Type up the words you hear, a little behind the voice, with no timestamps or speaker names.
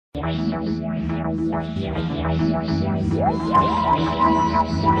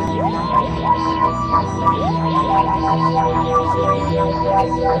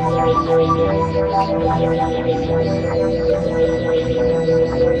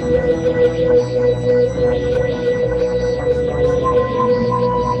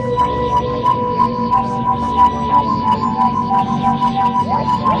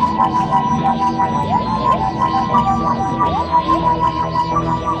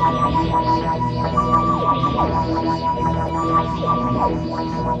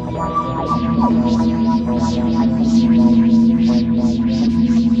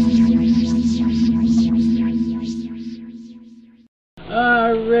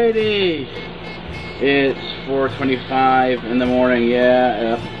Alrighty, it's 4:25 in the morning,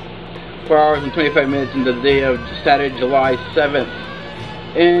 4 hours and 25 minutes into the day of Saturday, July 7th.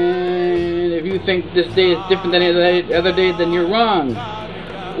 And if you think this day is different than any other day, then you're wrong.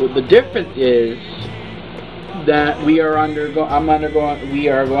 Well, the difference is that we are undergoing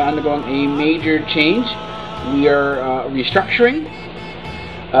a major change. We are restructuring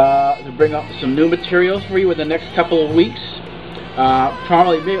to bring up some new materials for you in the next couple of weeks.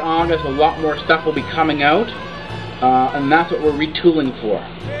 Probably mid-August, a lot more stuff will be coming out, and that's what we're retooling for.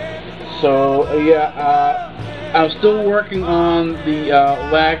 So I'm still working on the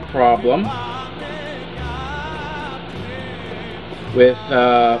lag problem with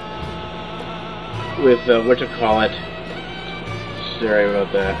what you call it. Sorry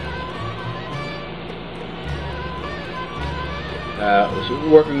about that. I'm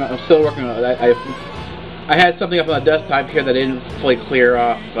still working on it. I had something up on the desktop here that I didn't fully clear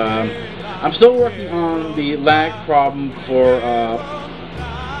off. I'm still working on the lag problem for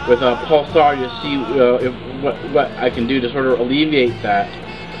with Pulsar to see what I can do to sort of alleviate that.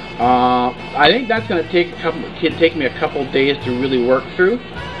 I think that's going to take me a couple days to really work through.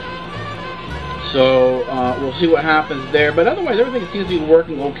 So we'll see what happens there. But otherwise, everything seems to be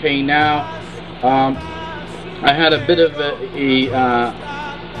working okay now. I had a bit of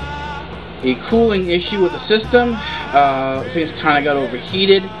a cooling issue with the system. Things kind of got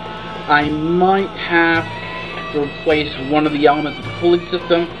overheated. I might have to replace one of the elements of the cooling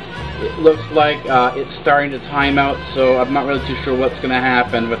system. It looks like it's starting to time out, so I'm not really too sure what's going to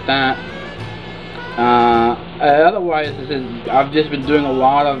happen with that. Otherwise, I've just been doing a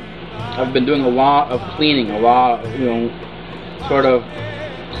lot of cleaning, sort of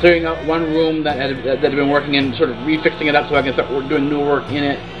clearing out one room that I've been working in, sort of refixing it up so I can start doing new work in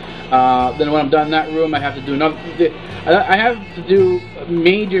it. Then when I'm done in that room, I have to do another. I have to do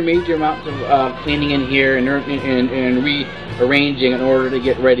major amounts of cleaning in here and rearranging in order to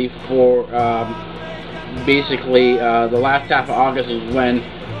get ready for basically the last half of August is when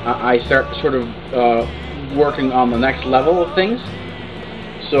I start sort of working on the next level of things.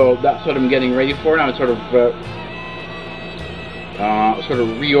 So that's what I'm getting ready for now. I'm sort of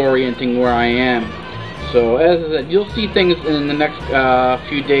reorienting where I am. So as I said, you'll see things in the next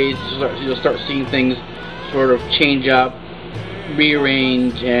few days. You'll start seeing things sort of change up,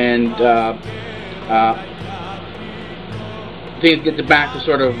 rearrange, and things get back to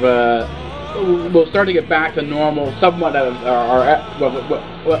sort of. We'll start to get back to normal, somewhat of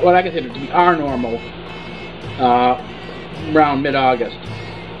what I consider to be our normal around mid-August.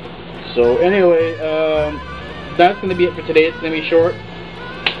 So anyway, that's going to be it for today. It's going to be short,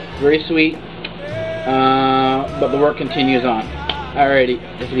 very sweet. But the work continues on. Alrighty,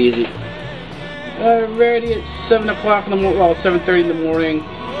 take it easy. Alrighty, it's 7 o'clock in the morning, well, 7:30 in the morning.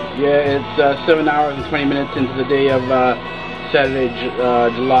 Yeah, it's 7 hours and 20 minutes into the day of Saturday,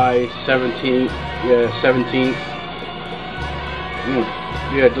 July 17th. Yeah, 17th.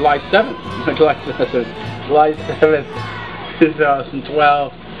 Yeah, July 7th. July 7th,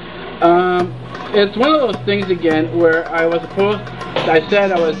 2012. It's one of those things again where I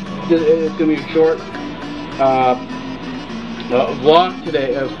said it's going to be a short vlog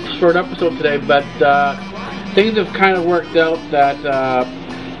today, a short episode today, but things have kind of worked out that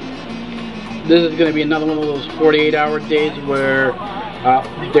this is going to be another one of those 48-hour days where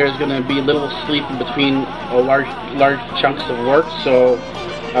there's going to be little sleep in between large chunks of work. So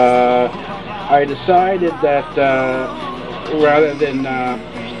I decided that rather than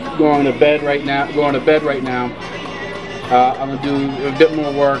going to bed right now, I'm going to do a bit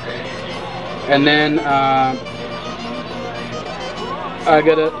more work, and then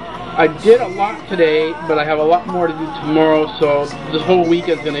I did a lot today, but I have a lot more to do tomorrow, so this whole week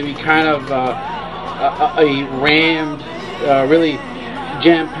is going to be kind of a rammed, really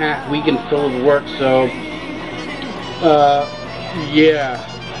jam-packed weekend filled with work, so yeah,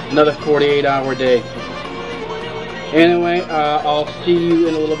 another 48-hour day. Anyway, I'll see you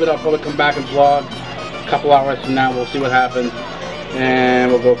in a little bit. I'll probably come back and vlog a couple hours from now. We'll see what happens,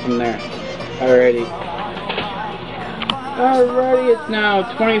 and we'll go from there. Alrighty. Alrighty, it's now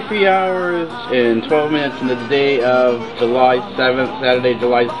 23 hours and 12 minutes in the day of July 7th, Saturday,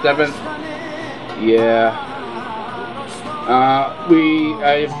 July 7th. Yeah.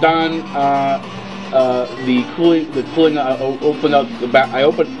 I've done the cooling. I opened up the back. I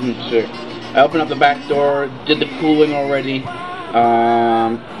opened up the back door. Did the cooling already.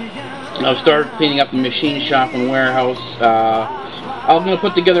 I've started cleaning up the machine shop and warehouse. I'm gonna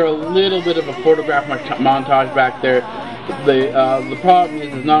put together a little bit of a photograph montage back there. The problem is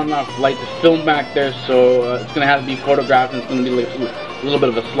there's not enough light to film back there, so it's gonna have to be photographed, and it's gonna be like a little bit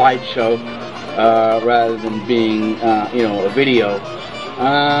of a slideshow. Rather than being, you know, a video.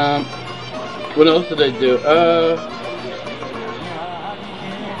 What else did I do?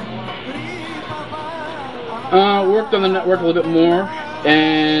 Worked on the network a little bit more,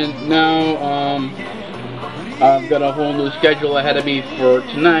 and now I've got a whole new schedule ahead of me for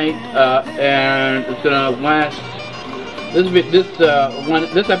tonight, and it's gonna last. This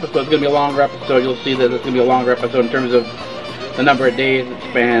episode is gonna be a longer episode. You'll see that it's gonna be a longer episode in terms of the number of days it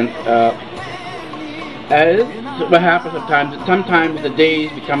spans. As what happens sometimes the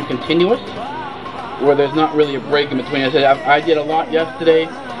days become continuous, where there's not really a break in between. I said I did a lot yesterday.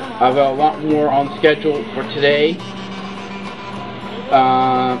 I've got a lot more on schedule for today.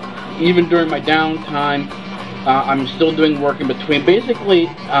 Even during my downtime, I'm still doing work in between. Basically,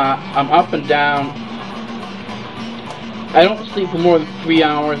 I'm up and down. I don't sleep for more than 3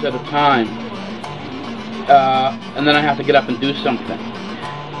 hours at a time, and then I have to get up and do something.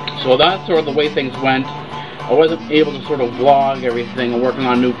 So that's sort of the way things went. I wasn't able to sort of vlog everything. I'm working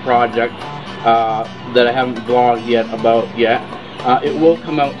on a new project that I haven't vlogged yet. It will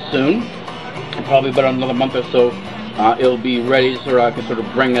come out soon, probably about another month or so. It'll be ready so I can sort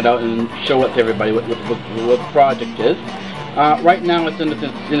of bring it out and show it to everybody what the project is. Right now it's in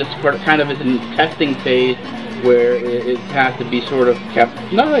this kind of in testing phase where it has to be sort of kept,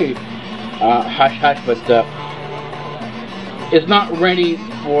 not really hush-hush, but it's not ready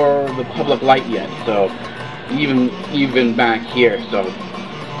for the public light yet, so even back here, so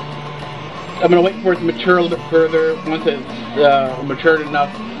I'm gonna wait for it to mature a little bit further. Once it's matured enough,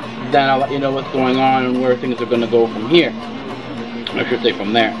 then I'll let you know what's going on and where things are gonna go from here. I should say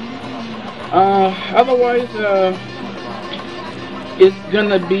from there. Otherwise, it's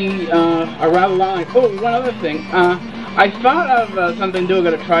gonna be a rather long. Oh, one other thing. I thought of something new I'm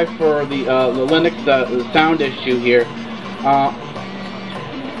gonna try for the Linux the sound issue here.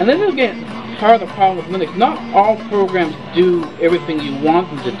 And then again, part of the problem with Linux, not all programs do everything you want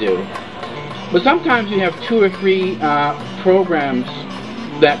them to do. But sometimes you have 2 or 3 programs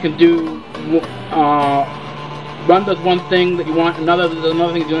that can do, one does one thing that you want, another does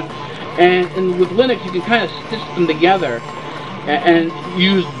another thing you do. And with Linux, you can kind of stitch them together and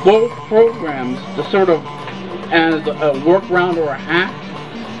use both programs to sort of as a workaround or a hack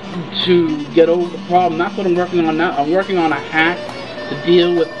to get over the problem. That's what I'm working on now. I'm working on a hack to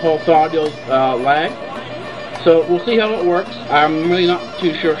deal with pulse audio's lag. So we'll see how it works. I'm really not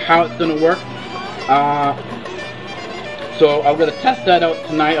too sure how it's going to work. So I'm going to test that out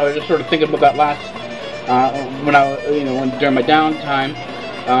tonight. I was just sort of thinking about that last during my downtime.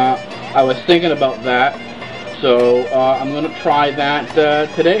 I was thinking about that. So I'm going to try that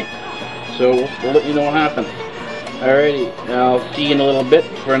today. So we'll let you know what happens. Alrighty, I'll see you in a little bit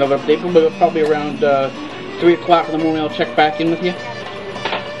for another update. Probably around 3 o'clock in the morning. I'll check back in with you.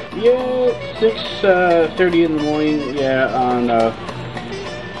 Yeah, 6:30 in the morning. Yeah, on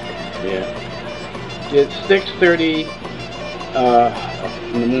it's 6:30.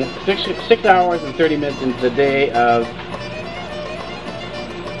 In the morning, 6 hours and 30 minutes into the day of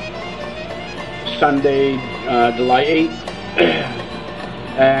Sunday, July 8th,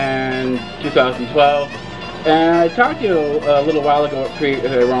 and 2012. And I talked to you a little while ago at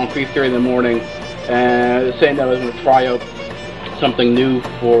around 3:30 in the morning, saying that I was going to try out something new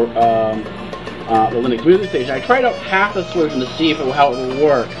for the Linux music station. I tried out half the solution to see how it would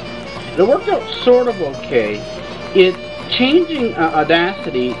work. It worked out sort of okay. It's changing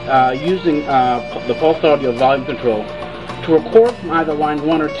Audacity using the pulse audio volume control to record from either line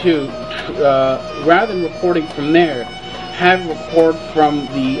 1 or 2, rather than recording from there, have it record from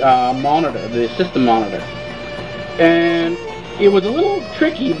the monitor, the system monitor. And it was a little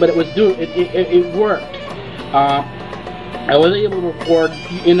tricky, but it worked. I was able to record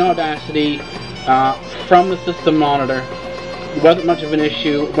in Audacity from the system monitor. It wasn't much of an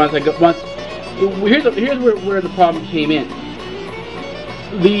issue. Here's where the problem came in.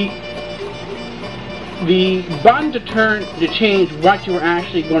 the button to change what you were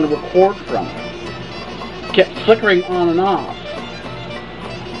actually going to record from kept flickering on and off.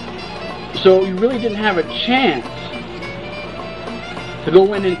 So you really didn't have a chance to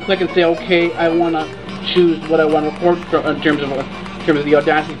go in and click and say, okay, I want to choose what I want to record from in terms of the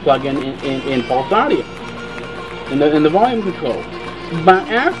Audacity plugin in Pulse Audio, in the volume control. But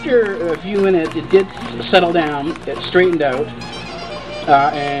after a few minutes, it did settle down, it straightened out,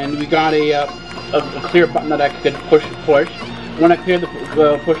 and we got a clear button that I could push. When I cleared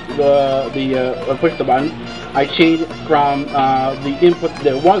push the button, I changed it from the input that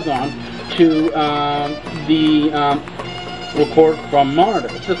it was on to the record from monitor,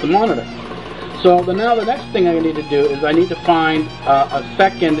 system monitor. So now the next thing I need to do is I need to find a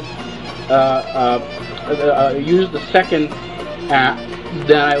second, use the second app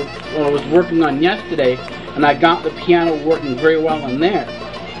that I was working on yesterday, and I got the piano working very well in there.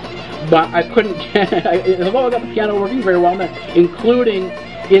 But I couldn't get, although I got the piano working very well in there, including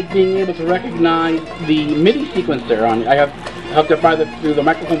it being able to recognize the MIDI sequencer on it. I have hooked up either through the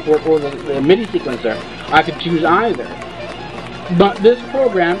microphone port or the MIDI sequencer. I could choose either. But this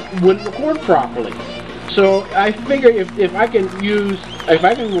program wouldn't record properly. So I figure if I can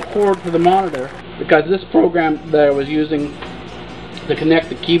record to the monitor, because this program that I was using to connect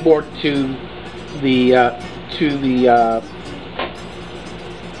the keyboard to the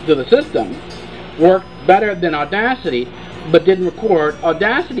system worked better than Audacity, but didn't record.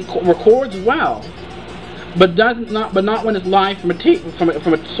 Audacity records well, but not when it's live from a tape, from an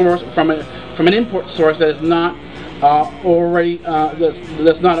import source that is not already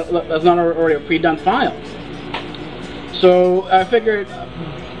that's not already a pre-done file. So I figured,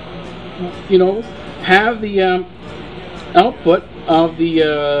 have the output of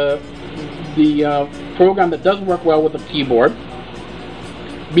the program that does work well with the keyboard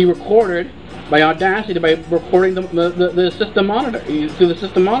be recorded by Audacity by recording the system monitor through the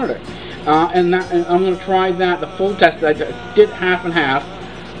system monitor, and I'm going to try that. The full test I did half and half.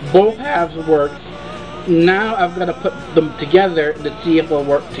 Both halves worked. Now I've got to put them together to see if they'll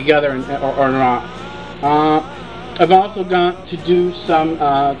work together or not. I've also got to do some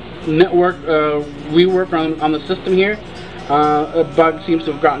network rework on the system here. A bug seems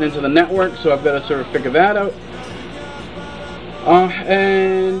to have gotten into the network, so I've got to sort of figure that out.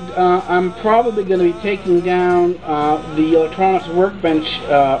 And I'm probably going to be taking down the electronics workbench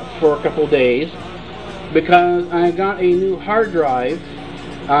for a couple days, because I got a new hard drive.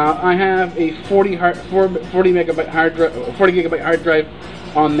 I have a 40 gigabyte hard drive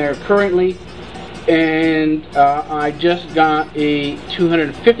on there currently, and I just got a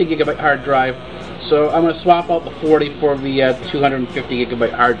 250 gigabyte hard drive. So I'm going to swap out the 40 for the 250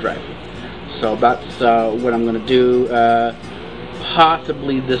 gigabyte hard drive. So that's what I'm going to do,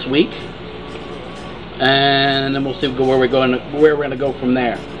 possibly this week, and then we'll see where we're going to go from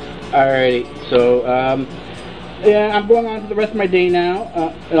there. Alrighty. So yeah, I'm going on to the rest of my day now.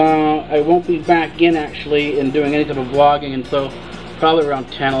 I won't be back in actually and doing any type of vlogging until probably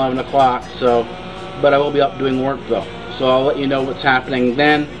around 10, 11 o'clock. So, but I will be up doing work though. So I'll let you know what's happening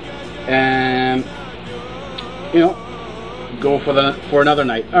then, and go for another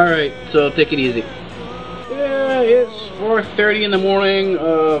night. All right. So take it easy. Yeah, it's 4:30 in the morning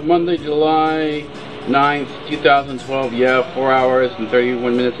of Monday, July 9th, 2012. Yeah, 4 hours and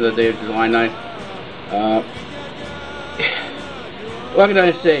 31 minutes of the day of July 9th. What can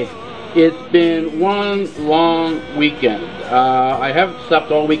I say? It's been one long weekend. I haven't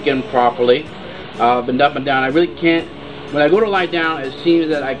slept all weekend properly. Been up and down. I really can't. When I go to lie down, it seems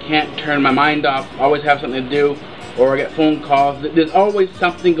that I can't turn my mind off. I always have something to do, or I get phone calls. There's always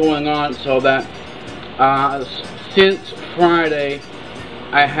something going on, so that since Friday,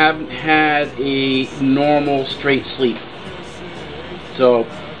 I haven't had a normal straight sleep. So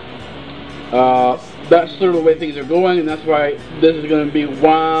that's sort of the way things are going, and that's why this is going to be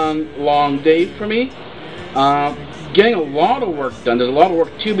one long day for me. Getting a lot of work done. There's a lot of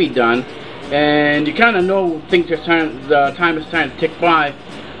work to be done, and you kind of know things are the time is starting to tick by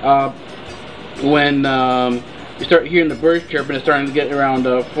when you start hearing the birds chirp, and it's starting to get around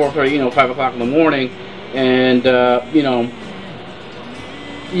 4:30, 5 o'clock in the morning, and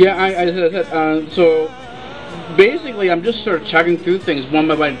yeah, as I said, so basically I'm just sort of chugging through things one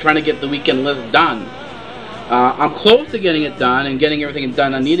by one, trying to get the weekend list done. I'm close to getting it done and getting everything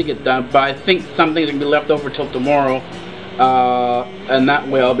done I need to get done, but I think some things are going to be left over till tomorrow, and that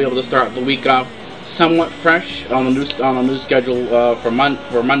way I'll be able to start the week off somewhat fresh on a new schedule for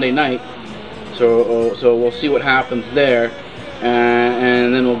Monday night. So we'll see what happens there,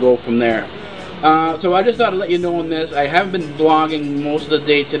 and then we'll go from there. So I just thought I'd let you know on this. I haven't been vlogging most of the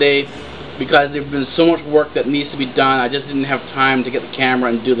day today, because there's been so much work that needs to be done. I just didn't have time to get the camera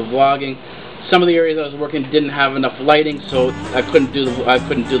and do the vlogging. Some of the areas I was working didn't have enough lighting, so I couldn't do the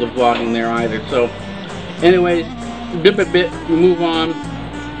vlogging there either. So, anyways, bit by bit, we move on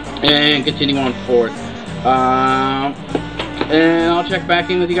and continue on forward. And I'll check back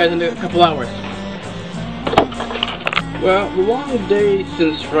in with you guys in a couple hours. Well, the long day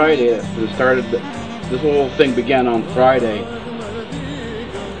since Friday that started. This whole thing began on Friday,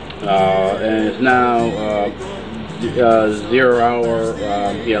 and it's now 0 hour,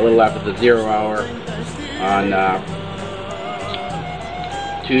 yeah, a little after the 0 hour on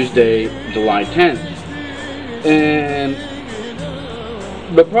Tuesday, July 10th. And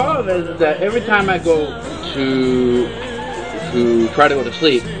the problem is that every time I go to try to go to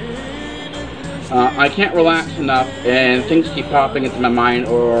sleep, I can't relax enough, and things keep popping into my mind,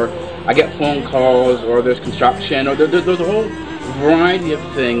 or I get phone calls, or there's construction, or there's a whole variety of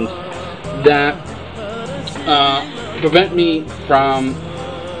things that prevent me from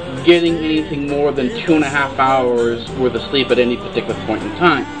getting anything more than 2.5 hours worth of sleep at any particular point in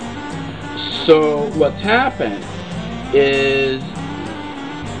time. So what's happened is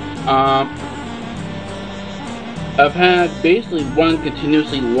I've had basically one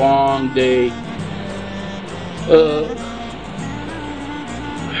continuously long day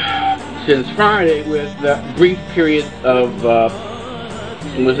since Friday, with that brief period of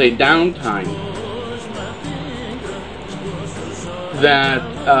was a downtime that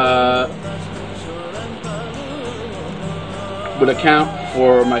would account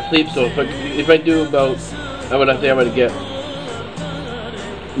for my sleep. So if I do about, I would say I would get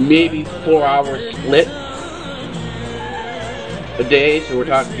maybe 4 hours split a day. So we're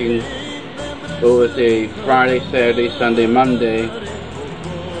talking, let's say Friday, Saturday, Sunday, Monday.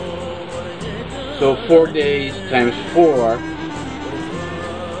 So 4 days times 4,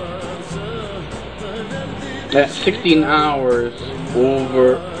 that's 16 hours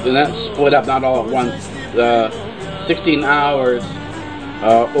over, and that's split up, not all at once, 16 hours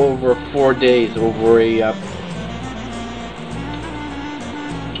over 4 days, over a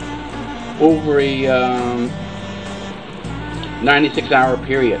 96-hour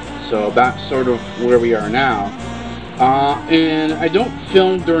period. So that's sort of where we are now. And I don't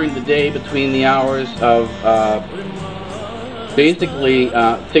film during the day between the hours of basically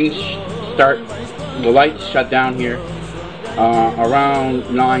things start, the lights shut down here around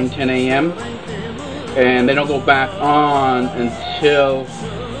 9-10 a.m. and they don't go back on until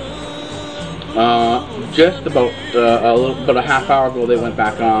just about about a half hour ago they went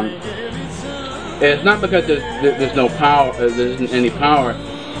back on. And it's not because there's no power, there isn't any power.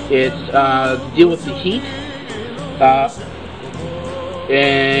 It's to deal with the heat.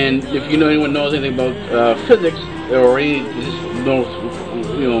 And if anyone knows anything about physics, or just knows,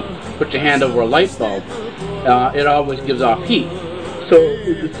 put your hand over a light bulb, it always gives off heat. So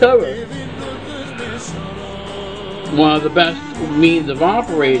in the summer, one of the best means of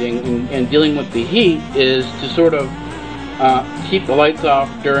operating and dealing with the heat is to sort of keep the lights off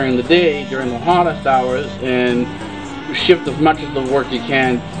during the day, during the hottest hours, and shift as much of the work you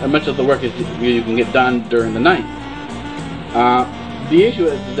can, as much of the work as you can get done during the night. The issue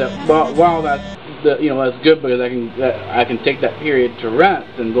is that while that's that's good because I can take that period to rest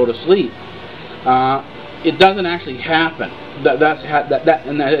and go to sleep, it doesn't actually happen. That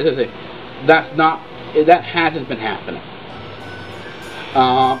hasn't been happening.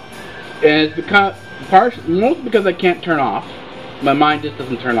 And it's because mostly because I can't turn off. My mind just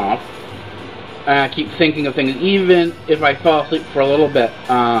doesn't turn off. And I keep thinking of things. Even if I fall asleep for a little bit,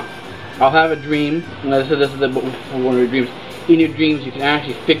 I'll have a dream. And this is one of your dreams. In your dreams, you can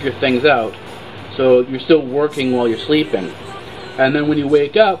actually figure things out. So you're still working while you're sleeping. And then when you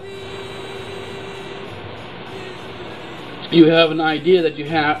wake up, you have an idea that you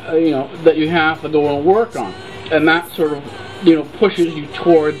have, that you have to go and work on, and that sort of, pushes you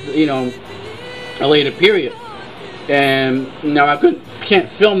towards, a later period. And now I can't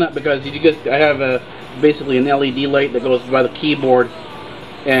film that because I have basically an LED light that goes by the keyboard,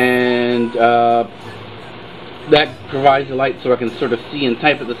 and that provides the light so I can sort of see and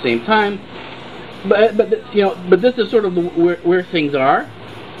type at the same time. But this is sort of where things are,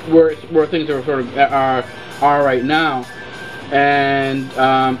 where things are sort of are right now. And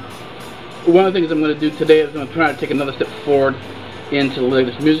one of the things I'm going to do today is I'm going to try to take another step forward into the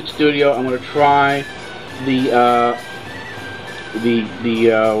latest music studio. I'm going to try the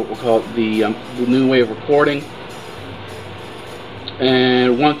we'll call it the new way of recording.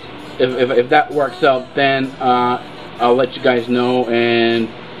 And once if that works out, then I'll let you guys know, and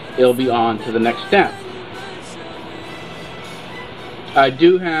it'll be on to the next step. I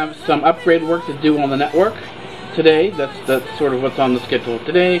do have some upgrade work to do on the network today. That's sort of what's on the schedule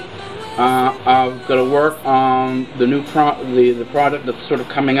today. I've got to work on the new the product that's sort of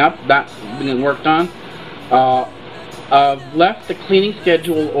coming up. That's being worked on. I've left the cleaning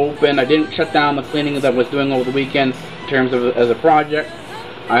schedule open. I didn't shut down the cleaning that I was doing over the weekend in terms of as a project.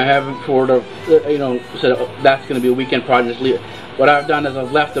 I haven't sort of, said that's going to be a weekend project. What I've done is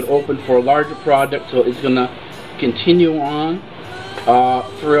I've left it open for a larger project, so it's going to continue on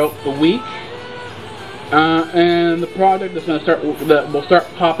throughout the week. And the project is going to start. Will start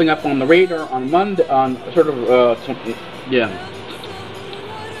popping up on the radar on Monday, on sort of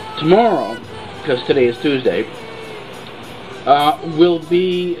tomorrow, because today is Tuesday. Will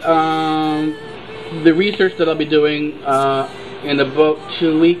be the research that I'll be doing in about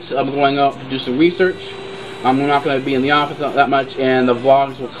 2 weeks. I'm going out to do some research. I'm not going to be in the office that much, and the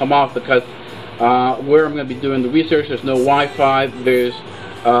vlogs will come off because where I'm going to be doing the research, there's no Wi-Fi. There's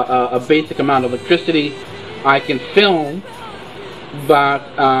a basic amount of electricity. I can film, but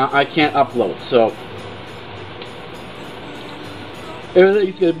I can't upload. So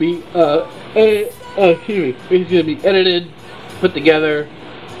everything's going to be it's going to be edited, put together,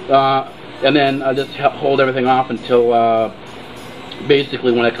 and then I'll just hold everything off until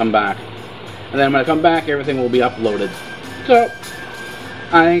basically when I come back. And then when I come back, everything will be uploaded. So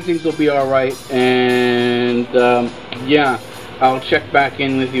I think things will be alright, and yeah, I'll check back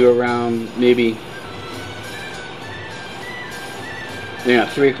in with you around maybe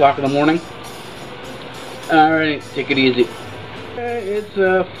 3 o'clock in the morning. Alright, take it easy. It's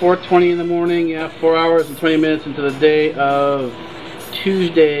 4:20 in the morning, 4 hours and 20 minutes into the day of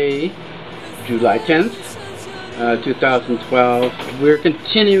Tuesday, July 10th, 2012. We're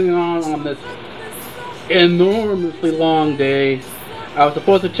continuing on this enormously long day. I was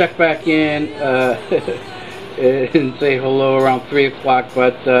supposed to check back in and say hello around 3 o'clock,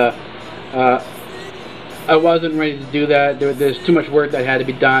 but I wasn't ready to do that. There's too much work that had to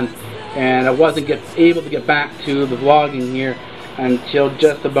be done, and I wasn't able to get back to the vlogging here until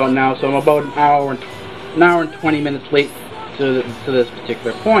just about now. So I'm about an hour and 20 minutes late to this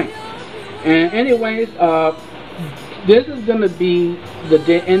particular point. And anyways, this is going to be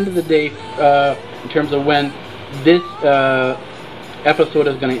the end of the day in terms of when this episode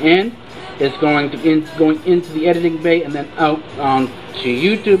is going to end. It's going into the editing bay and then out onto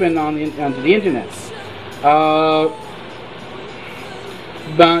YouTube and onto the internet.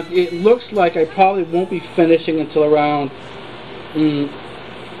 But it looks like I probably won't be finishing until around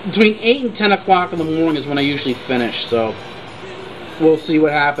between 8 and 10 o'clock in the morning is when I usually finish. So we'll see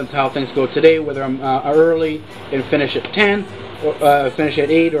what happens, how things go today, whether I'm early and finish at 10, or finish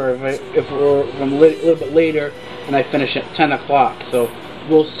at 8, or if I'm a little bit later and I finish at 10 o'clock. So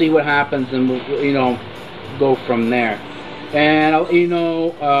we'll see what happens, and we'll, go from there. And I'll, in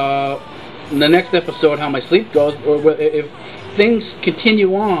the next episode how my sleep goes, or if things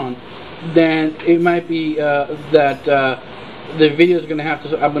continue on, then it might be that the videos are going to have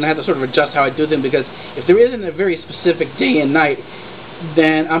to. I'm going to have to sort of adjust how I do them, because if there isn't a very specific day and night,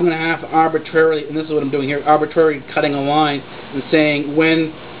 then I'm going to have to arbitrarily, and this is what I'm doing here, arbitrarily cutting a line and saying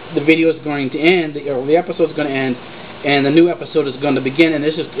when the video is going to end, or the episode is going to end, and the new episode is going to begin, and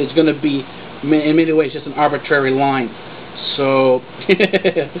it's going to be, in many ways, just an arbitrary line. So,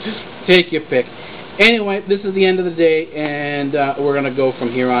 take your pick. Anyway, this is the end of the day, and we're going to go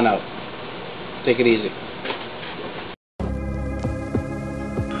from here on out. Take it easy.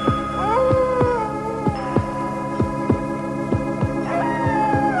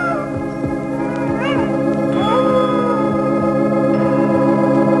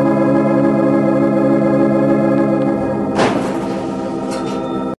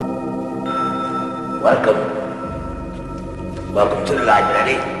 Welcome to the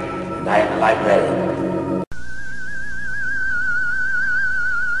library, and I am the librarian.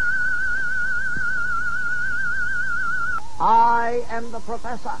 I am the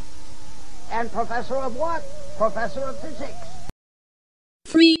professor. And professor of what? Professor of physics.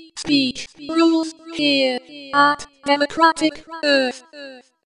 Free speech rules here at Democratic Earth.